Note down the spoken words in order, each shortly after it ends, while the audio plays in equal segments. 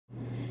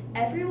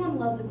Everyone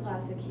loves a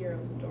classic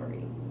hero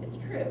story. It's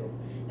true.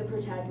 The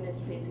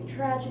protagonist facing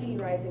tragedy,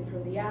 rising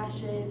from the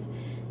ashes,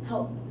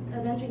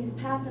 avenging his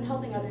past and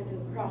helping others in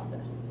the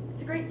process.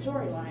 It's a great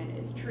storyline,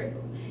 it's true.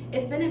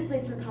 It's been in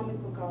place for comic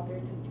book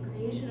authors since the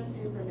creation of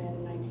Superman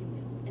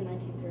in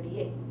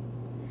 1938.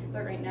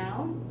 But right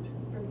now,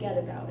 forget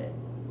about it.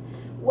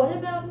 What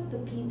about the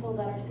people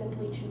that are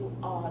simply too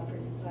odd for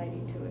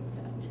society to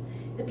accept?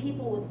 The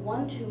people with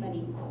one too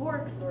many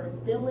quirks or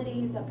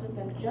abilities that put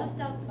them just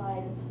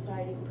outside of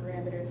society's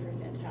parameters for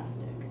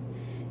fantastic.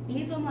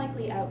 These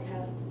unlikely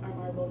outcasts are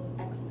Marvel's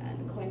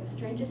X-Men, coined the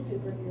strangest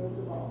superheroes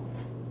of all.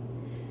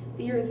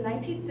 The year is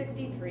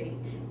 1963,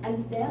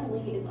 and Stan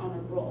Lee is on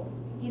a roll.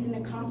 He's an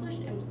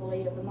accomplished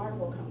employee of the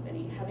Marvel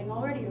Company, having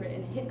already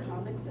written hit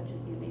comics such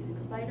as The Amazing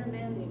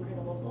Spider-Man, The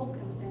Incredible Hulk,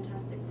 and The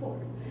Fantastic Four,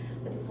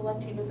 with a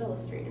select team of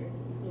illustrators,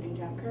 including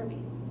Jack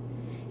Kirby.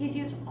 He's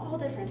used all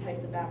different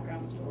types of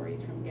background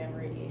stories, from gamma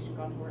radiation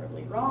gone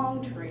horribly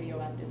wrong, to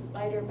radioactive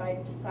spider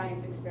bites, to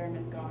science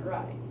experiments gone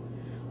awry.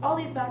 All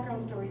these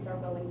background stories are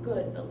well and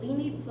good, but Lee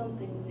needs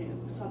something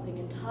new, something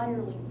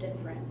entirely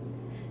different.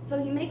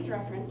 So he makes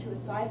reference to a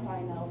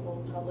sci-fi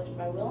novel published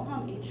by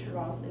Wilhelm H.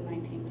 Schross in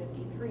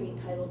 1953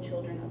 titled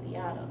Children of the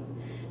Atom.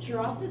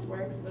 Schross's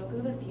work spoke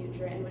of a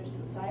future in which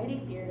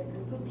society feared a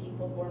group of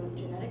people born with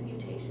genetic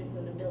mutations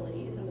and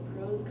abilities, and the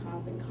pros,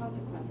 cons, and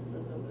consequences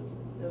of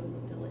those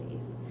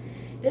abilities.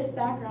 This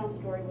background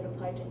story would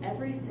apply to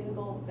every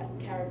single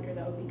character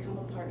that would become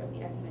a part of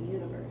the X-Men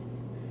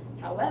universe.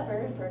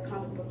 However, for a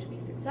comic book to be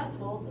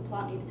successful, the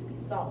plot needs to be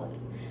solid.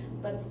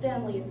 But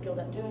Stan Lee is skilled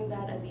at doing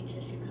that as each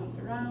issue comes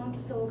around,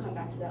 so we'll come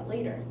back to that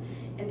later.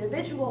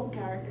 Individual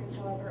characters,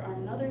 however, are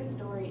another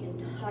story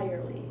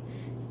entirely.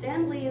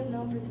 Stan Lee is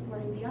known for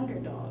supporting the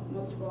underdog.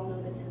 Most well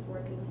known is his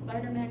work in the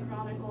Spider-Man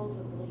Chronicles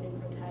with the leading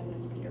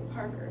protagonist Peter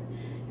Parker,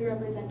 who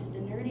represented the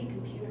nerdy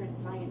computer and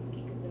science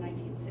geek of the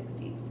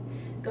 1960s.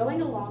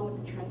 Going along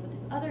with the trends of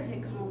his other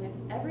hit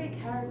comics, every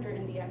character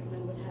in the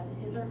X-Men would have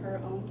his or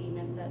her own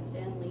demons that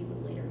Stan Lee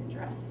would later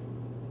address.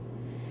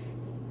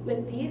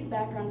 With these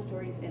background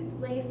stories in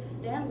place,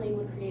 Stan Lee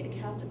would create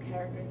a cast of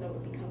characters that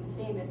would become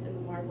famous in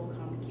the Marvel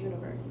comic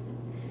universe.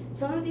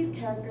 Some of these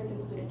characters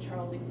included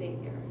Charles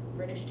Xavier, a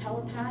British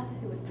telepath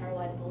who was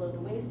paralyzed below the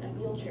waist and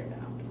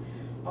wheelchair-bound,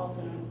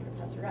 also known as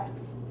Professor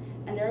X,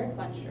 and Eric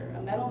Lenscher,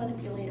 a metal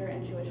manipulator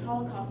and Jewish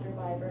Holocaust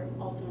survivor,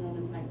 also known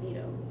as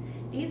Magneto.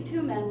 These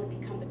two men would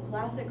become the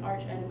classic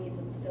arch-enemies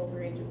of the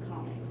Silver Age of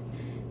comics,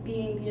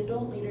 being the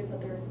adult leaders of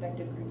their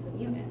respective groups of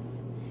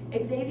mutants.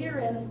 Xavier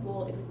ran a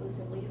school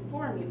exclusively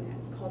for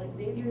mutants called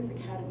Xavier's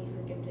Academy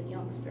for Gifted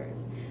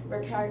Youngsters,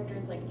 where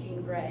characters like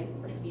Jean Grey,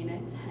 or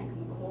Phoenix, Hank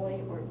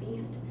McCoy, or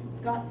Beast,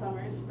 Scott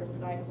Summers, or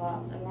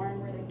Cyclops, and Warren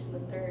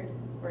Worthington III,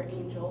 or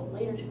Angel,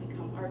 later to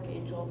become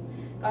Archangel,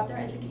 got their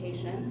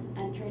education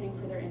and training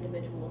for their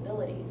individual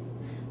abilities.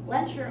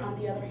 Lenscher, on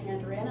the other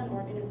hand, ran an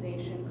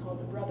organization called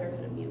the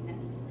Brotherhood of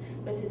Mutants,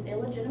 with his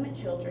illegitimate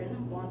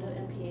children, Wanda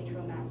and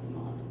Pietro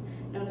Maximoff,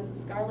 known as the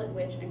Scarlet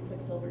Witch and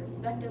Quicksilver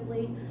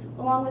respectively,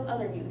 along with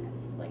other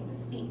mutants, like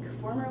Mystique,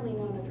 formerly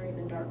known as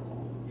Raven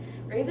Darkholme.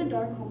 Raven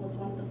Darkholme was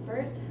one of the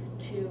first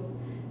to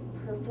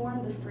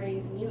perform the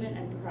phrase mutant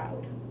and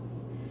proud.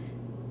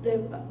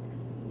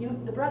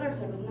 The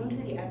Brotherhood was known to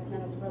the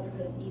X-Men as the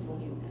Brotherhood of Evil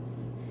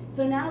Mutants.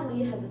 So now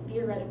Lee has a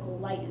theoretical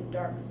light and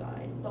dark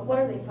side, but what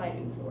are they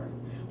fighting for?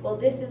 Well,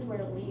 this is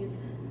where Lee's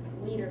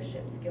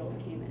leadership skills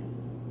came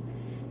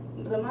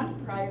in. The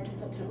month prior to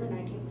September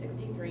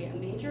 1963, a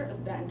major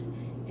event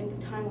in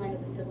the timeline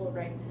of the civil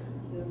rights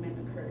movement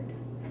occurred.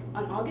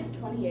 On August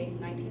 28,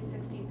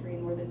 1963,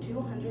 more than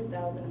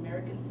 200,000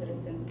 American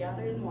citizens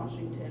gathered in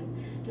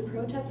Washington to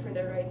protest for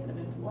their rights of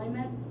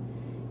employment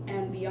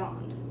and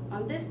beyond.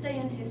 On this day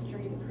in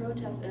history, the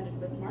protest ended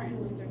with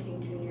Martin Luther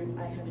King Jr.'s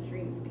I Have a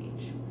Dream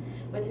speech.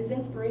 With his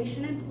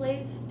inspiration in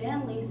place,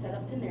 Stan Lee set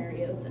up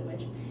scenarios in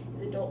which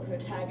his adult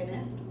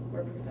protagonist,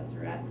 or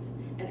Professor X,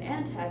 and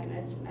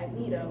antagonist,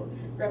 Magneto,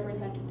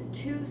 represented the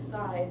two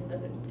sides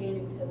of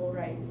gaining civil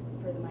rights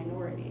for the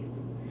minorities.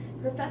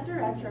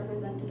 Professor X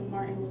represented a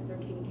Martin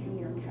Luther King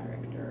Jr.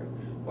 character,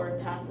 or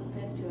a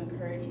pacifist who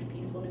encouraged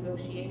peaceful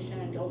negotiation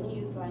and only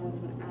used violence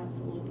when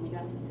absolutely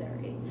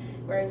necessary,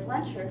 whereas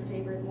Lenscher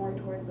favored more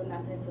toward the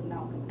methods of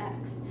Malcolm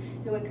X,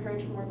 who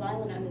encouraged more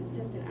violent and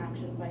insistent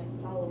actions by his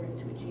followers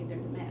to achieve their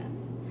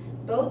demands.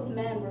 Both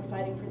men were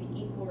fighting for the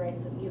equal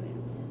rights of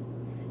mutants,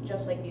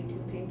 just like these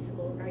two famed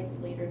civil rights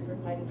leaders were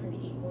fighting for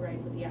the equal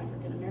rights of the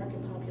African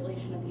American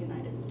population of the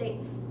United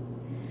States.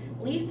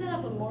 Lee set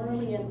up a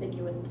morally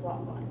ambiguous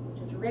plotline,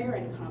 which is rare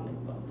in comic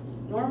books.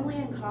 Normally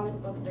in comic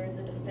books there is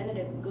a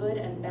definitive good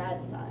and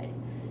bad side,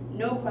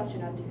 no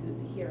question as to who's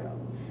the hero.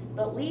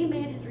 But Lee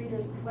made his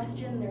readers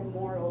question their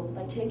morals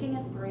by taking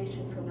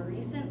inspiration from a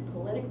recent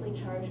politically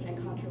charged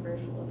and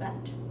controversial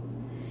event.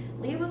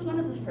 Lee was one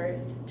of the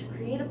first to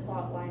create a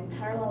plotline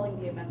paralleling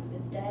the events of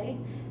his day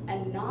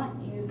and not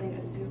using a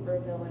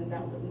supervillain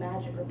that was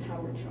magic or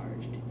power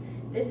charged.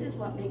 This is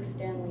what makes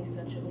Stan Lee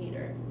such a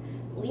leader.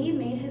 Lee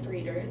made his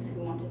readers,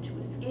 who wanted to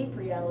escape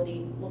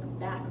reality, look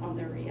back on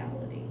their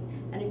reality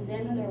and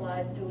examine their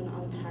lives to an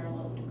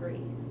unparalleled degree.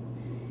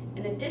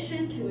 In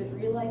addition to his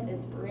real-life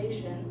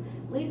inspiration,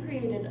 Lee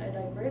created a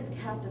diverse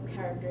cast of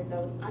characters that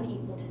was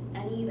unequal to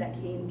any that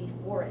came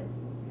before it.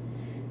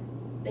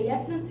 The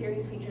X-Men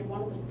series featured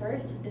one of the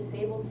first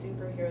disabled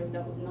superheroes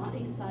that was not a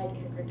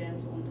sidekick or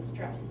damsel in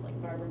distress,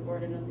 like Barbara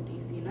Gordon of the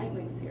DC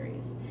Nightwing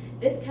series.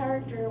 This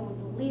character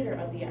was the leader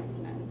of the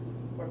X-Men,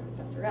 or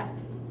Professor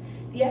X.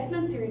 The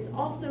X-Men series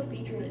also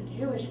featured a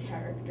Jewish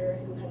character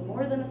who had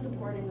more than a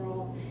supporting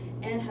role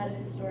and had a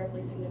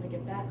historically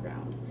significant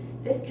background.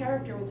 This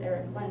character was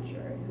Erich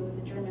Lenscher, who was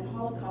a German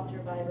Holocaust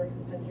survivor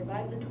who had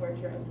survived the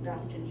torture of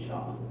Sebastian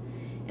Shaw.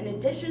 In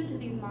addition to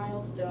these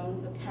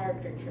milestones of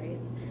character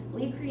traits,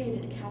 Lee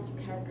created a cast of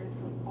characters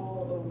from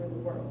all over the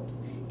world.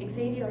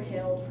 Xavier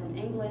hailed from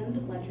England,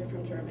 Lenscher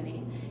from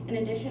Germany, in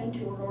addition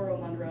to Aurora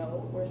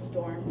Monroe, or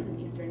Storm, from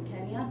eastern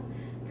Kenya,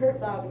 Kurt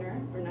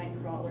Wagner, or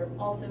Nightcrawler,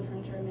 also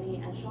from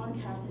Germany, and Sean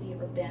Cassidy,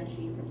 or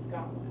Banshee, from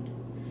Scotland.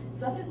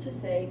 Suffice to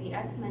say, the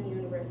X-Men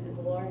universe is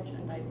large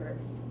and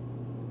diverse.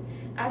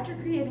 After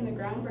creating the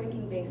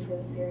groundbreaking base for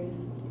the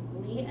series,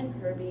 Lee and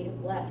Kirby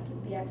left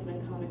the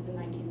X-Men comics in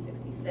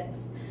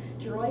 1966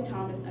 to Roy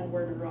Thomas and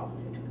Werner Roth,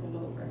 who took them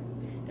over.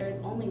 There is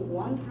only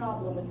one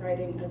problem with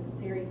writing a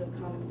series of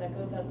comics that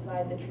goes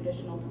outside the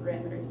traditional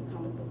parameters of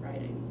comic book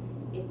writing.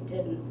 It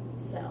didn't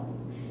sell.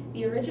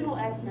 The original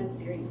X-Men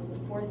series was a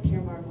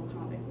fourth-tier Marvel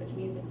comic, which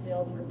means its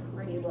sales were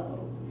pretty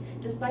low.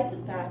 Despite the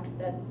fact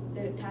that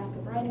the task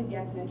of writing the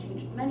X-Men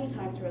changed many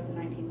times throughout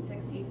the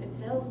 1960s, its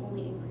sales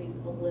only increased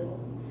a little.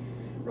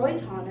 Roy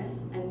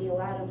Thomas and Neil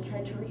Adams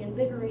tried to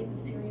reinvigorate the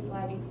series'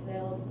 lagging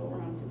sales, but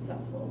were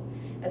unsuccessful,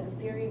 as the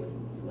series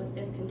was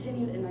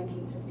discontinued in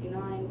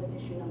 1969 with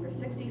issue number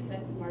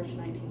 66, March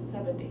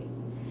 1970.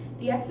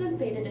 The X-Men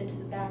faded into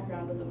the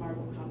background of the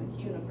Marvel comic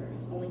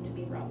universe, only to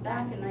be brought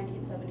back in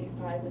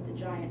 1975 with the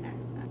Giant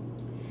X-Men.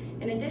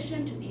 In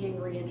addition to being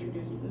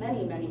reintroduced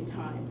many, many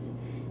times,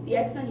 the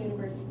X-Men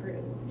universe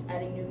grew,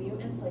 adding new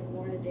mutants like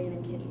Lorna Dane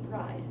and Kitty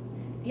Pryde.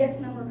 The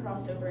X-Men were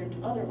crossed over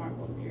into other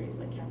Marvel series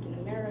like Captain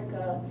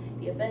America,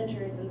 the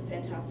Avengers, and the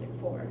Fantastic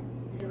Four,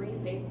 and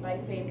refaced by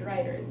famed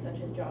writers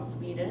such as Joss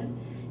Whedon,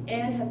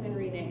 and has been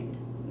renamed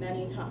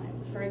many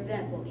times. For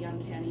example, the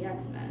Uncanny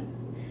X-Men.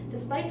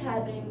 Despite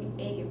having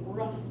a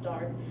rough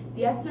start,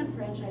 the X-Men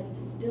franchise is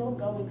still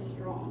going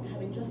strong,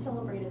 having just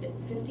celebrated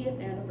its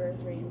 50th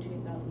anniversary in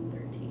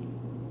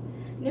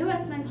 2013. New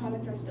X-Men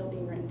comics are still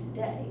being written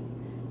today,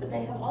 but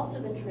they have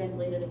also been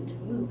translated into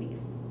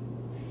movies.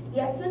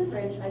 The X-Men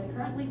franchise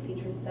currently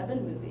features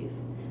 7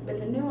 movies,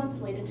 with a new one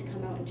slated to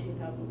come out in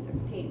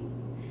 2016.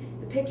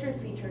 The pictures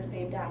feature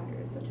famed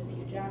actors such as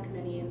Hugh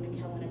Jackman, Ian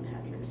McKellen, and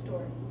Patrick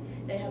Stewart.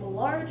 They have a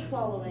large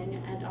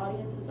following, and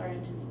audiences are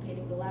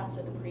anticipating the last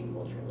of the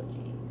prequel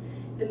trilogy.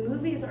 The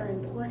movies are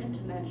important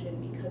to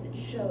mention because it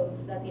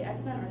shows that the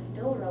X-Men are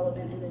still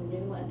relevant in the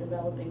new and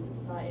developing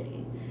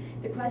society.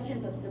 The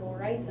questions of civil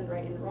rights and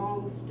right and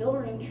wrong still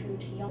ring true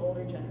to young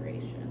older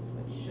generations,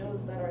 which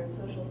shows that our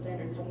social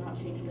standards have not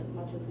changed as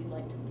much as we'd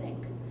like to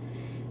think.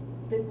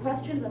 The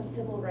questions of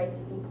civil rights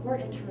is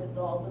important to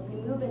resolve as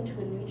we move into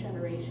a new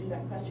generation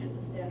that questions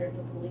the standards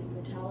of police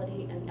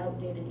brutality and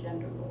outdated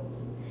gender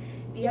roles.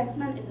 The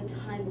X-Men is a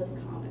timeless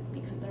comic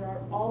because there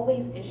are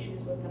always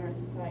issues within our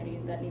society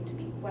that need to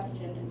be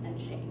questioned and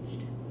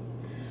changed.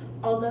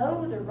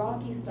 Although the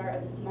rocky start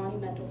of this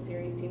monumental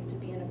series seems to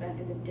be an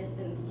event in the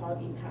distant and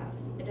foggy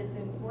past, it is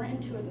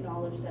important to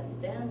acknowledge that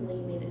Stan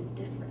Lee made a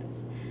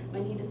difference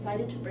when he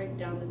decided to break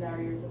down the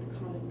barriers of the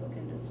comic book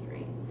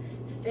industry.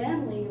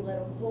 Stan Lee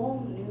led a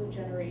whole new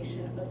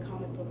generation of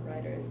comic book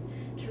writers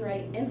to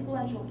write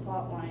influential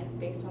plot lines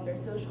based on their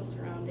social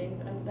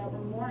surroundings and that were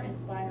more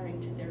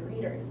inspiring to their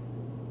readers.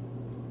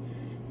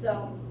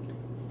 So,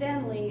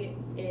 Stan Lee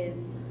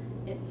is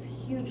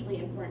hugely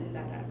important in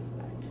that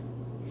aspect.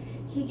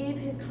 He gave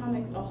his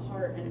comics a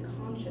heart and a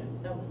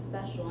conscience that was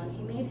special, and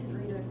he made his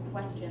readers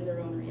question their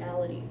own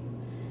realities.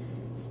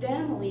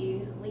 Stan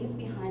Lee leaves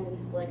behind in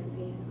his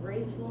legacy his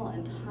graceful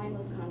and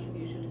timeless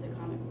contribution to the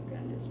comic book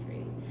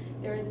industry.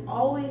 There is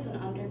always an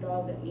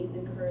underdog that needs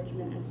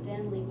encouragement, and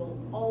Stan Lee will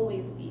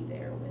always be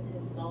there with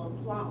his solid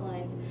plot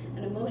lines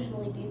and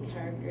emotionally deep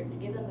characters to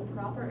give them the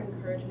proper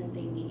encouragement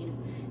they need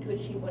to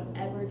achieve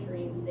whatever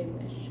dreams they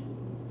wish.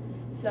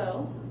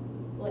 So,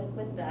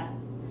 with that,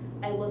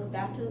 I look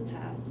back to the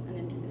past and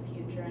into the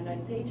future, and I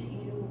say to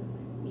you,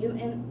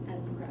 mutant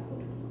and proud.